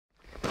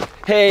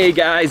Hey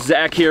guys,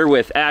 Zach here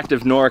with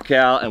Active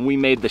NorCal, and we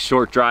made the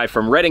short drive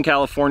from Redding,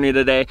 California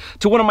today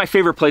to one of my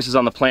favorite places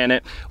on the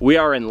planet. We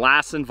are in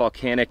Lassen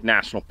Volcanic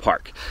National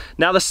Park.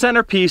 Now the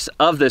centerpiece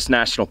of this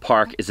national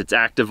park is its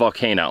active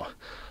volcano,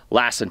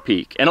 Lassen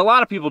Peak. And a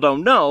lot of people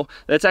don't know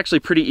that it's actually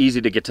pretty easy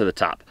to get to the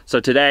top. So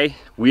today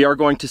we are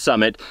going to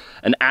summit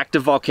an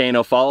active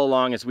volcano. Follow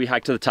along as we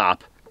hike to the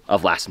top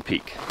of Lassen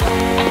Peak.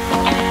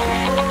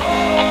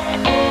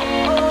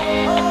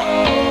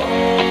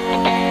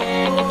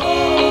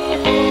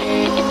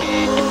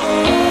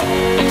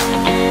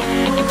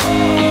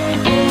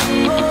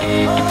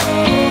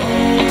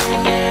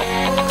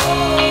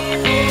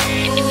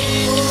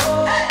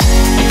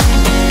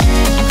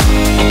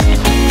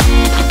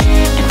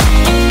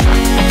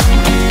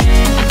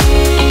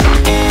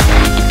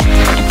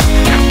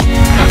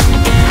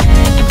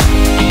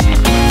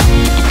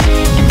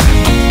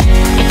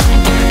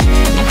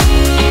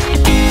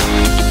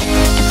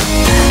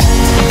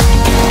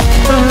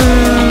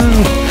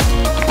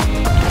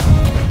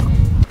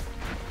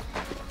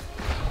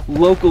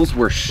 Locals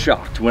were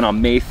shocked when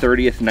on May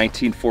 30th,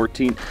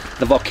 1914,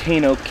 the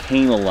volcano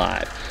came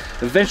alive,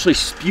 eventually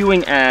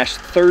spewing ash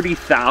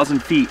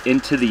 30,000 feet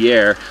into the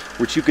air,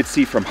 which you could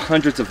see from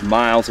hundreds of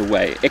miles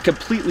away. It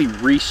completely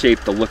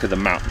reshaped the look of the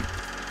mountain.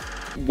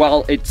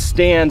 While it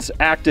stands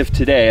active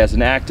today as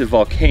an active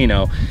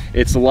volcano,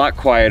 it's a lot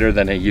quieter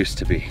than it used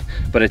to be,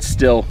 but it's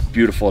still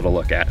beautiful to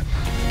look at.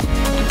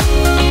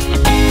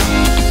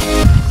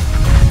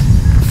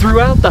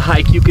 Throughout the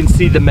hike, you can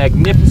see the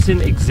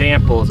magnificent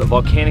examples of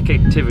volcanic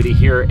activity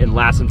here in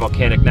Lassen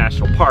Volcanic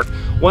National Park,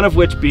 one of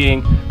which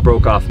being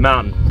Brokoff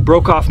Mountain.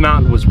 Brokoff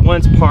Mountain was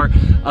once part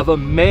of a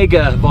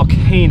mega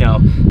volcano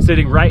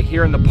sitting right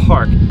here in the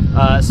park,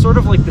 sort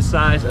of like the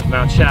size of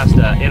Mount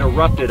Shasta. It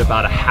erupted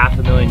about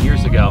 500,000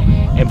 years ago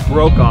and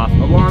broke off,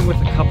 along with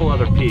a couple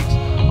other peaks,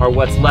 are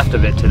what's left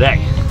of it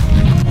today.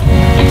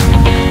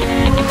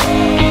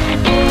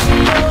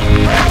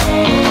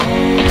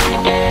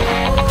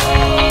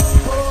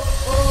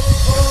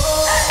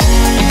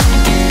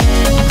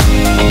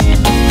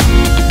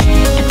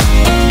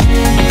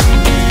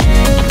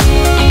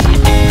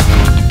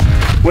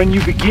 When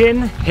you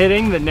begin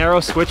hitting the narrow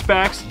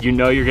switchbacks, you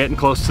know you're getting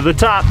close to the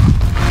top.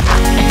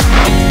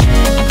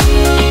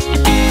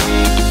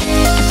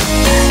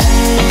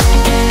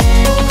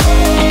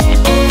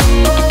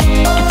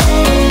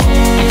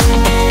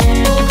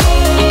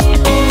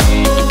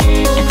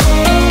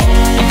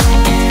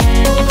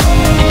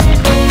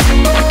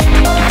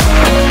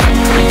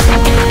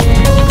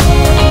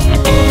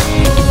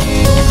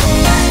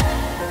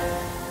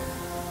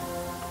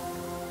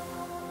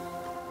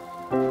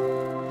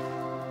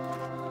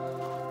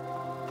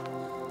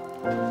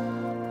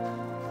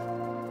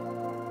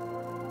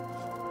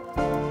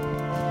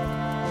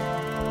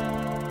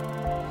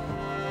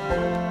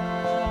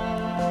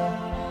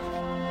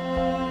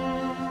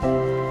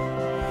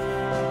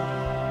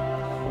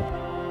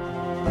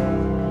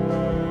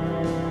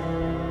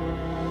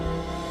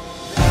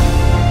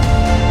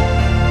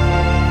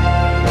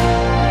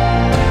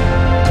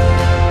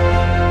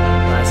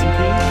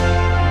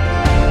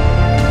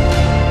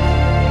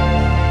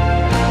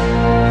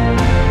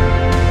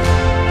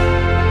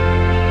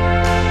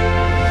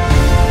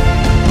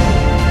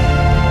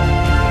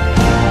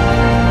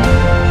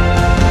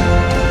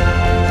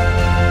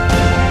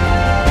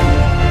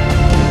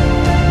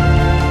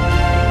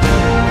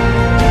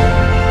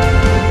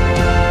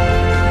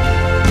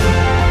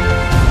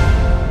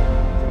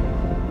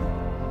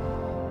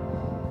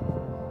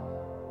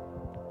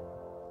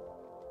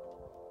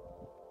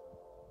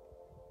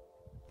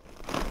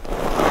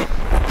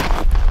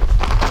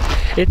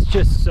 It's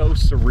just so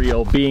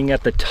surreal being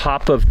at the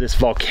top of this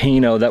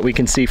volcano that we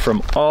can see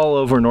from all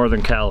over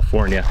Northern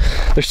California.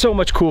 There's so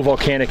much cool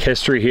volcanic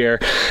history here,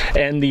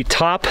 and the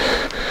top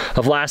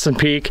of Lassen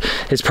Peak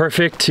is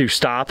perfect to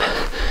stop,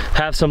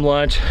 have some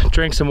lunch,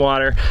 drink some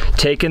water,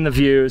 take in the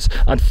views.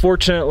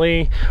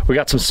 Unfortunately, we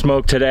got some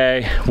smoke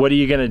today. What are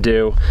you gonna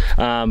do?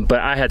 But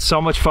I had so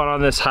much fun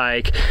on this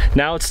hike.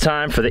 Now it's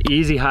time for the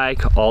easy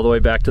hike all the way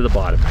back to the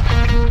bottom.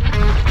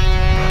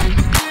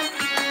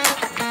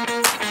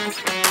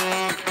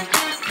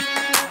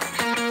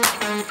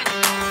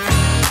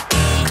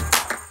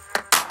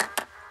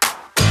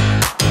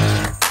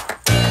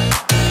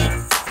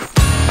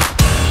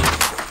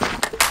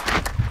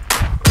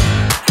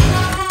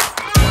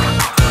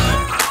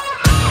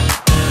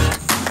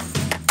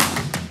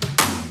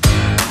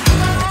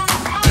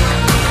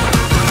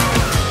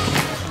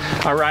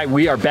 All right,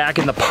 we are back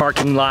in the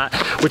parking lot,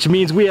 which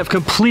means we have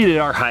completed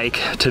our hike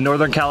to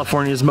Northern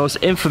California's most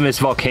infamous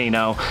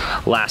volcano,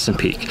 Lassen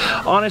Peak.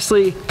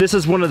 Honestly, this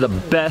is one of the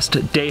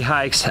best day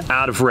hikes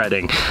out of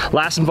Redding.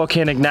 Lassen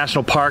Volcanic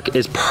National Park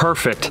is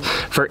perfect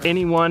for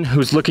anyone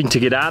who's looking to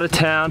get out of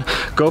town,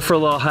 go for a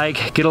little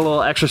hike, get a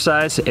little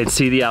exercise, and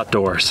see the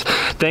outdoors.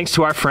 Thanks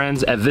to our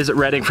friends at Visit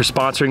Redding for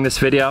sponsoring this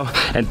video,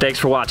 and thanks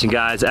for watching,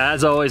 guys.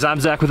 As always, I'm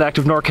Zach with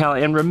Active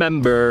NorCal, and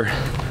remember,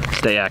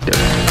 stay active.